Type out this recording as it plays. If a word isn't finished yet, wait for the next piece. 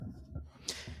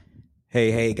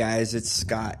Hey guys, it's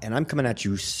Scott, and I'm coming at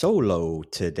you solo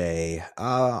today.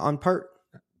 On part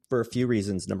for a few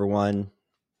reasons. Number one,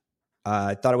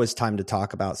 I thought it was time to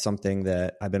talk about something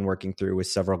that I've been working through with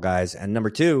several guys. And number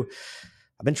two,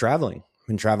 I've been traveling. I've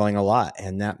been traveling a lot,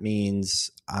 and that means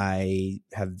I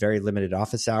have very limited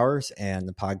office hours, and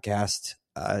the podcast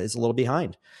is a little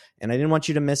behind. And I didn't want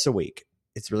you to miss a week.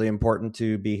 It's really important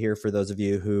to be here for those of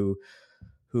you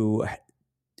who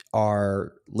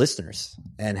are listeners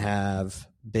and have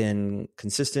been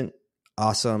consistent,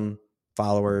 awesome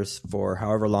followers for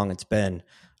however long it's been.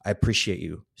 I appreciate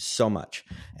you so much.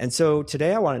 And so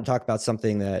today I want to talk about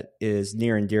something that is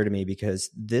near and dear to me because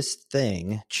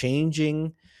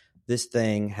changing this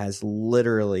thing has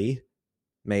literally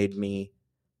made me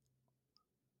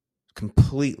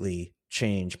completely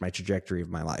change my trajectory of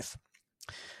my life.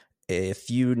 If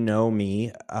you know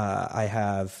me, I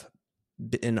have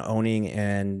been owning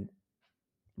and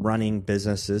running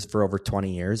businesses for over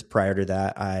 20 years. Prior to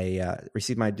that, I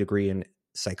received my degree in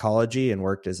psychology and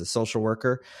worked as a social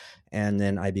worker. And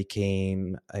then I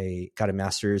got a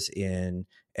master's in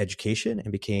education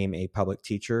and became a public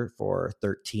teacher for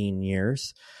 13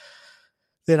 years.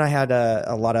 Then I had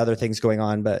a lot of other things going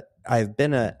on, but I've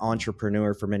been an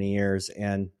entrepreneur for many years.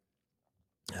 And,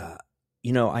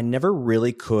 I never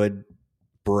really could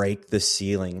break the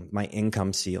ceiling, my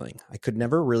income ceiling. I could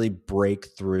never really break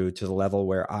through to the level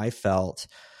where I felt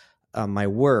my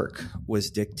work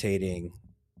was dictating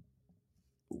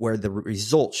where the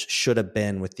results should have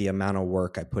been with the amount of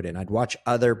work I put in. I'd watch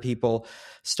other people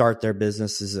start their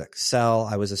businesses, excel.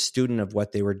 I was a student of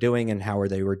what they were doing and how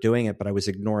they were doing it, but I was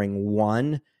ignoring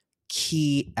one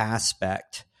key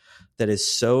aspect that is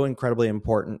so incredibly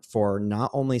important for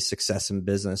not only success in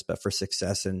business, but for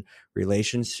success in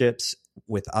relationships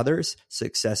with others,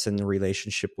 success in the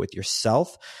relationship with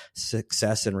yourself,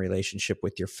 success in relationship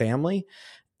with your family,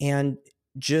 and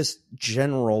just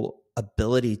general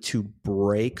ability to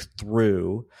break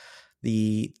through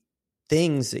the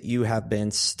things that you have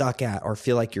been stuck at or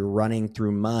feel like you're running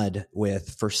through mud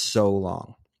with for so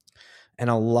long. And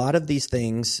a lot of these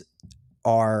things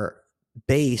are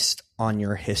based on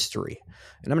your history.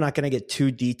 And I'm not going to get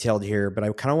too detailed here, but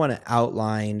I kind of want to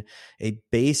outline a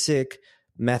basic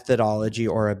methodology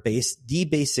or the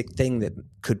basic thing that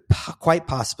could quite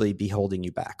possibly be holding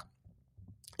you back.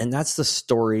 And that's the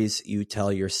stories you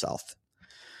tell yourself.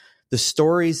 The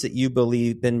stories that you've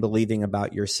been believing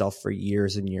about yourself for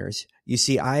years and years. You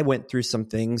see, I went through some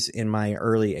things in my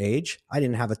early age. I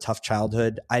didn't have a tough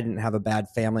childhood. I didn't have a bad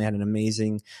family. I had an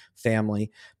amazing family,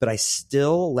 but I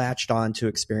still latched on to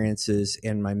experiences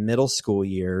in my middle school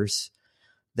years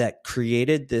that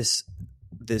created this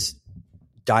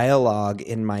dialogue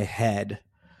in my head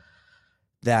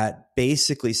that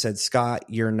basically said, Scott,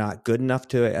 you're not good enough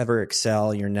to ever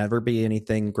excel. You'll never be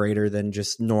anything greater than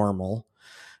just normal.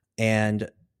 And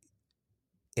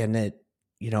that,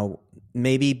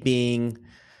 maybe being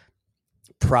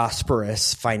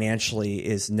prosperous financially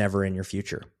is never in your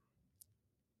future.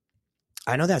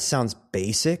 I know that sounds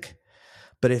basic,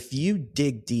 but if you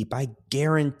dig deep, I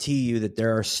guarantee you that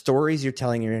there are stories you're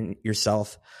telling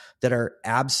yourself that are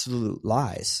absolute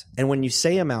lies. And when you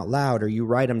say them out loud or you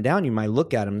write them down, you might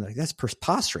look at them like, that's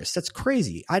preposterous. That's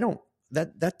crazy.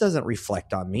 That doesn't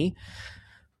reflect on me.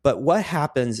 But what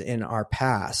happens in our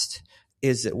past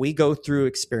is that we go through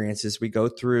experiences, we go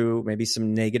through maybe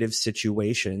some negative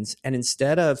situations, and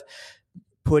instead of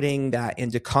putting that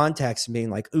into context and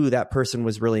being like, ooh, that person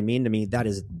was really mean to me, that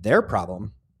is their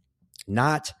problem,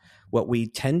 not what we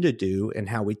tend to do and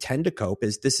how we tend to cope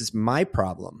is this is my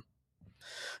problem.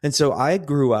 And so I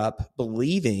grew up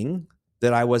believing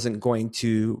that I wasn't going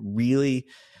to really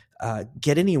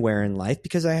get anywhere in life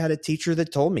because I had a teacher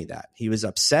that told me that. He was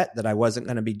upset that I wasn't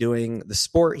going to be doing the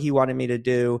sport he wanted me to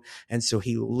do. And so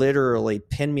he literally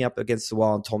pinned me up against the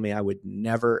wall and told me I would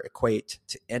never equate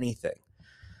to anything.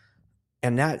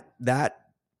 And that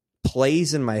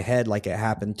plays in my head like it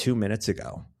happened 2 minutes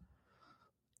ago.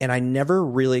 And I never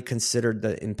really considered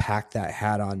the impact that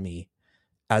had on me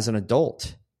as an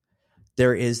adult.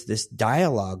 There is this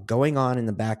dialogue going on in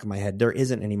the back of my head. There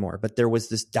isn't anymore, but there was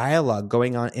this dialogue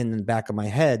going on in the back of my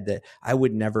head that I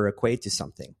would never equate to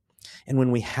something. And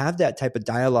when we have that type of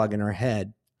dialogue in our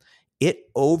head, it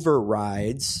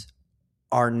overrides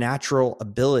our natural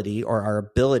ability or our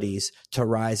abilities to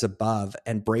rise above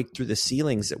and break through the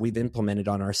ceilings that we've implemented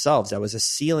on ourselves. That was a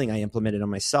ceiling I implemented on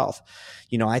myself.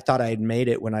 I thought I had made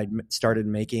it when I started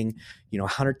making,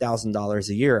 $100,000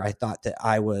 a year. I thought that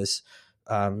I was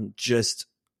just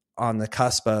on the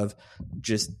cusp of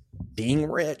just being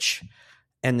rich.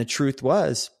 And the truth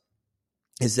was,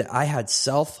 is that I had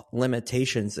self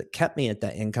limitations that kept me at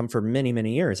that income for many,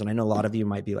 many years. And I know a lot of you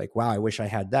might be like, wow, I wish I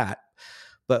had that.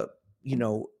 But,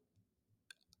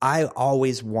 I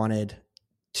always wanted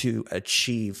to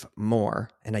achieve more,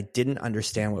 and I didn't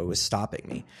understand what was stopping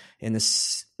me. In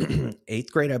this 8th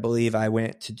grade, I believe, I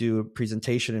went to do a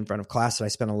presentation in front of class that I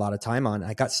spent a lot of time on.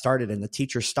 I got started, and the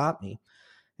teacher stopped me,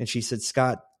 and she said,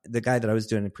 Scott, the guy that I was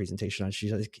doing a presentation on,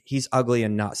 she's like, he's ugly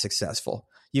and not successful.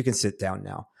 You can sit down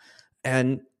now.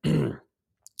 And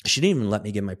she didn't even let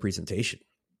me give my presentation.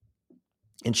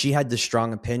 And she had this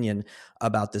strong opinion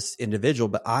about this individual,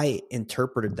 but I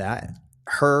interpreted that,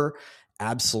 her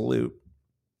absolute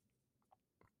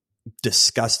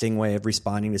disgusting way of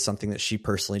responding to something that she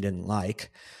personally didn't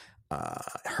like,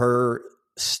 her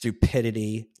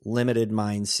stupidity, limited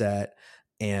mindset,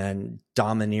 and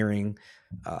domineering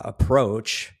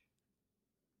approach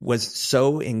was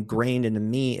so ingrained into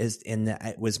me in that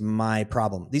it was my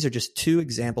problem. These are just 2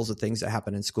 examples of things that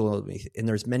happen in school, and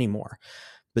there's many more.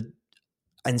 But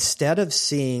instead of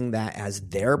seeing that as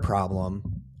their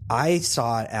problem, I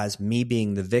saw it as me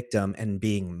being the victim and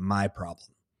being my problem.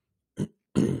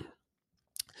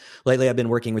 Lately, I've been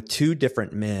working with 2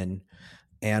 different men,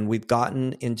 and we've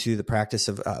gotten into the practice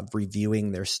of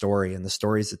reviewing their story and the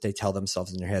stories that they tell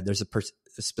themselves in their head. There's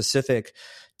a specific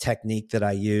technique that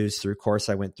I use through a course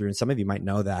I went through, and some of you might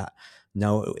know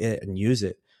it and use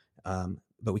it.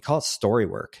 But we call it story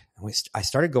work. And I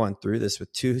started going through this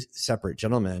with 2 separate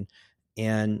gentlemen,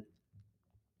 and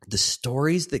the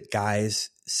stories that guys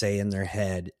say in their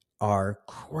head are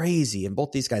crazy. And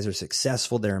both these guys are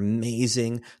successful. They're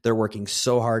amazing. They're working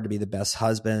so hard to be the best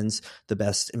husbands, the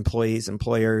best employees,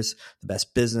 employers, the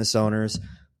best business owners,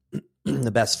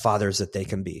 the best fathers that they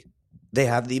can be. They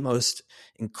have the most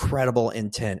incredible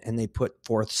intent, and they put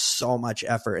forth so much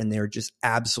effort, and they're just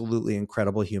absolutely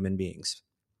incredible human beings.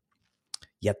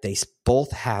 Yet they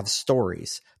both have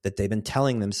stories that they've been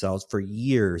telling themselves for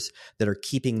years that are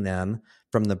keeping them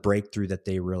from the breakthrough that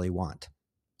they really want.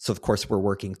 So, of course, we're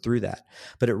working through that.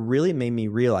 But it really made me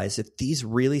realize if these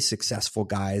really successful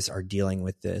guys are dealing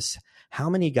with this,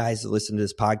 how many guys that listen to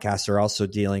this podcast are also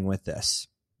dealing with this?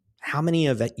 How many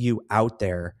of you out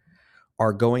there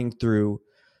are going through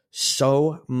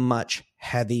so much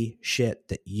heavy shit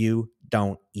that you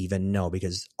don't even know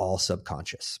because it's all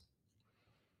subconscious?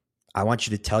 I want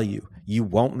you to tell you, you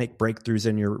won't make breakthroughs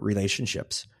in your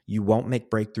relationships. You won't make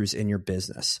breakthroughs in your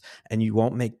business, and you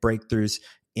won't make breakthroughs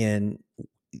in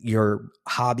your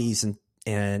hobbies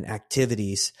and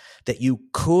activities that you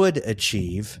could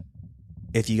achieve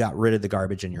if you got rid of the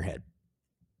garbage in your head.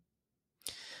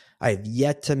 I have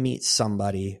yet to meet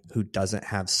somebody who doesn't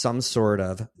have some sort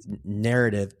of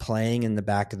narrative playing in the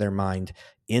back of their mind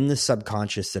in the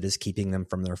subconscious that is keeping them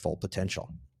from their full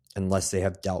potential, unless they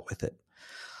have dealt with it.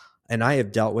 And I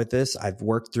have dealt with this. I've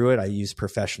worked through it. I use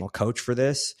professional coach for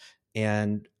this.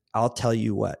 And I'll tell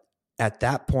you what, at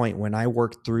that point, when I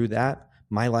worked through that,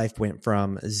 my life went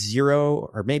from 0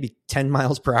 or maybe 10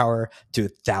 miles per hour to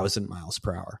 1,000 miles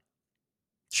per hour.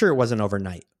 Sure, it wasn't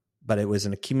overnight, but it was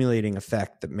an accumulating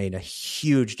effect that made a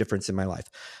huge difference in my life.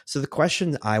 So the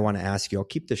question I want to ask you, I'll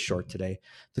keep this short today.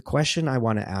 The question I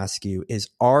want to ask you is,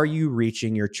 are you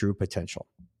reaching your true potential?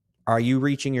 Are you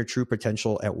reaching your true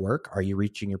potential at work? Are you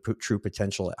reaching your true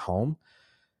potential at home?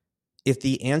 If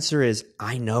the answer is,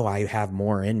 I know I have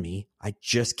more in me, I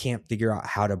just can't figure out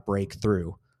how to break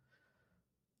through,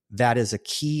 that is a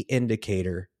key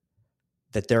indicator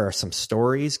that there are some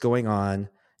stories going on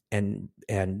and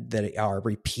that are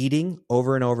repeating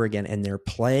over and over again, and they're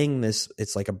playing this.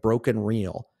 It's like a broken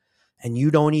reel, and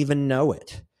you don't even know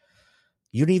it.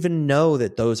 You don't even know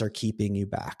that those are keeping you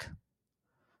back.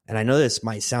 And I know this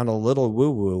might sound a little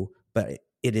woo-woo, but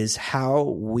it is how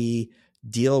we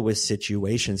deal with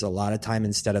situations a lot of time.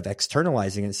 Instead of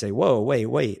externalizing it and say, whoa,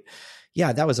 wait.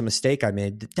 Yeah, that was a mistake I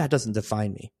made. That doesn't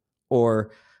define me.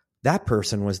 Or that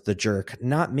person was the jerk,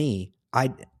 not me.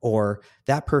 Or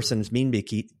that person was mean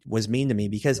to me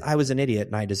because I was an idiot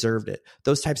and I deserved it.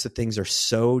 Those types of things are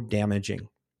so damaging.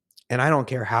 And I don't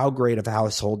care how great of a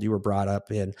household you were brought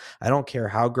up in. I don't care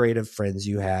how great of friends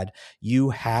you had.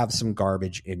 You have some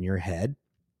garbage in your head.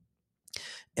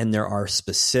 And there are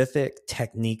specific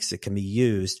techniques that can be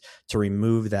used to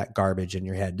remove that garbage in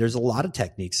your head. There's a lot of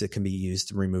techniques that can be used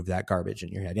to remove that garbage in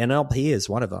your head. NLP is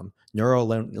one of them,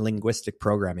 neuro-linguistic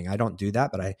programming. I don't do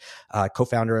that, but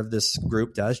co-founder of this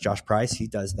group does, Josh Price, he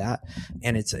does that.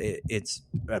 And it's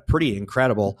a pretty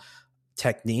incredible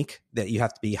technique that you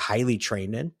have to be highly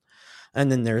trained in. And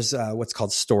then there's what's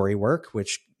called story work,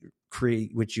 which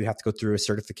you have to go through a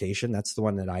certification. That's the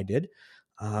one that I did.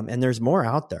 And there's more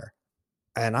out there.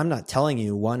 And I'm not telling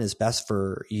you one is best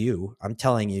for you. I'm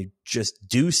telling you just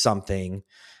do something,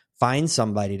 find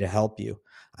somebody to help you.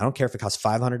 I don't care if it costs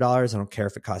 $500. I don't care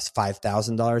if it costs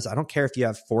 $5,000. I don't care if you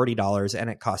have $40 and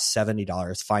it costs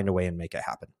 $70. Find a way and make it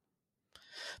happen.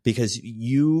 Because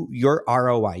your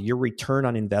ROI, your return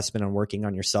on investment on working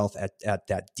on yourself at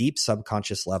that deep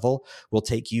subconscious level will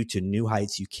take you to new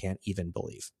heights you can't even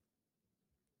believe.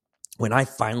 When I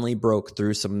finally broke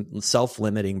through some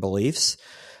self-limiting beliefs,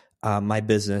 my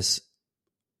business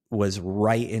was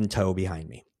right in tow behind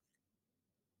me.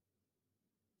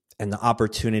 And the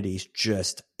opportunities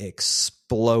just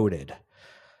exploded.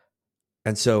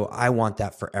 And so I want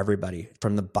that for everybody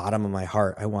from the bottom of my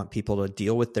heart. I want people to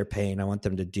deal with their pain. I want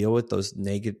them to deal with those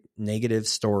negative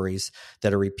stories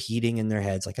that are repeating in their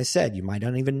heads. Like I said, you might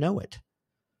not even know it.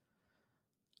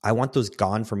 I want those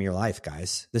gone from your life,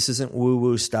 guys. This isn't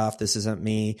woo-woo stuff. This isn't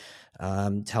me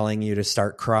telling you to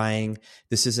start crying.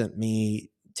 This isn't me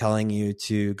telling you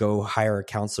to go hire a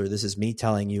counselor. This is me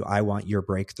telling you I want your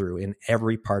breakthrough in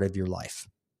every part of your life.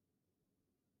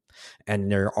 And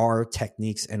there are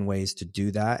techniques and ways to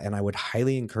do that. And I would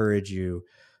highly encourage you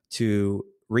to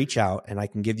reach out, and I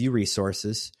can give you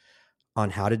resources on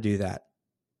how to do that.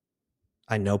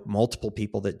 I know multiple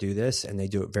people that do this and they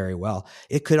do it very well.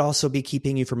 It could also be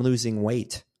keeping you from losing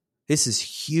weight. This is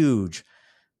huge.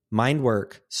 Mind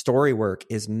work, story work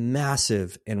is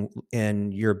massive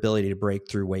in your ability to break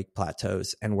through weight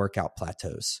plateaus and workout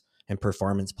plateaus and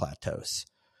performance plateaus.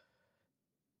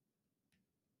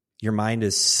 Your mind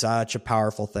is such a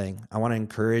powerful thing. I want to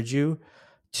encourage you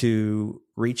to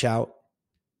reach out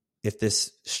if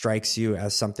this strikes you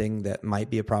as something that might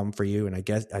be a problem for you. And I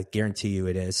guarantee you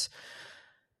it is.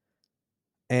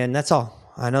 And that's all.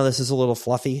 I know this is a little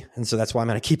fluffy, and so that's why I'm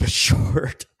going to keep it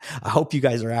short. I hope you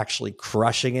guys are actually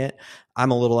crushing it.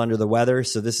 I'm a little under the weather,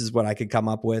 so this is what I could come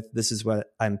up with. This is what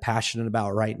I'm passionate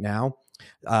about right now.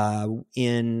 Over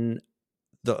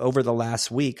the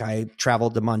last week, I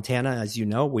traveled to Montana. As you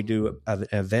know, we do an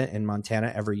event in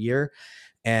Montana every year,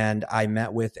 and I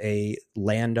met with a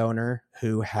landowner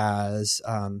who has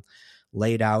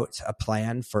laid out a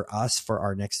plan for us for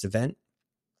our next event.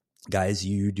 Guys,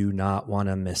 you do not want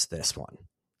to miss this one.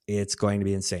 It's going to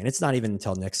be insane. It's not even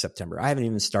until next September. I haven't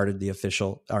even started the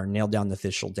official or nailed down the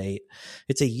official date.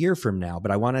 It's a year from now,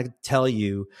 but I want to tell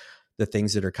you the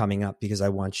things that are coming up because I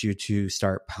want you to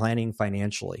start planning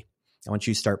financially. I want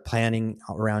you to start planning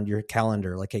around your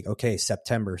calendar. Like, okay,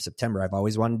 September. I've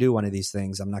always wanted to do one of these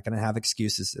things. I'm not going to have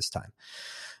excuses this time.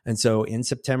 And so in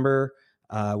September,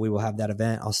 we will have that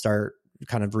event. I'll start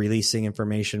kind of releasing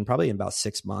information probably in about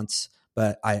 6 months.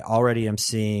 But I already am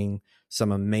seeing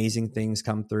some amazing things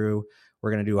come through.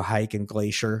 We're going to do a hike in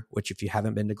Glacier, which if you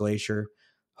haven't been to Glacier,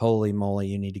 holy moly,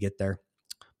 you need to get there.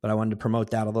 But I wanted to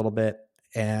promote that a little bit.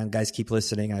 And guys, keep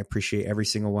listening. I appreciate every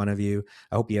single one of you.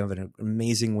 I hope you have an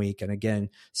amazing week. And again,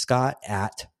 Scott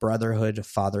at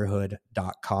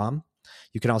brotherhoodfatherhood.com.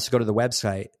 You can also go to the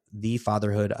website,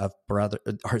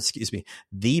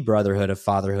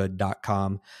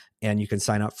 thebrotherhoodoffatherhood.com. And you can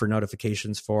sign up for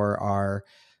notifications for our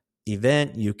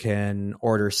event. You can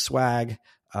order swag.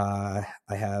 I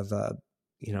have,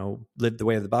 Live the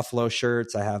Way of the Buffalo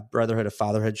shirts. I have Brotherhood of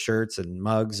Fatherhood shirts and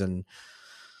mugs and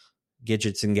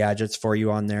gadgets and gadgets for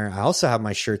you on there. I also have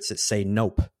my shirts that say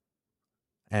nope.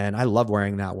 And I love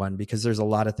wearing that one because there's a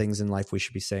lot of things in life we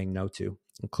should be saying no to,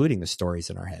 including the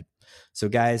stories in our head. So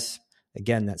guys,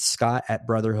 again, that's Scott at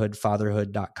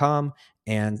brotherhoodfatherhood.com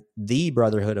and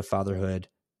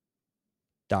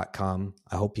thebrotherhoodoffatherhood.com.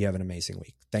 I hope you have an amazing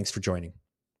week. Thanks for joining.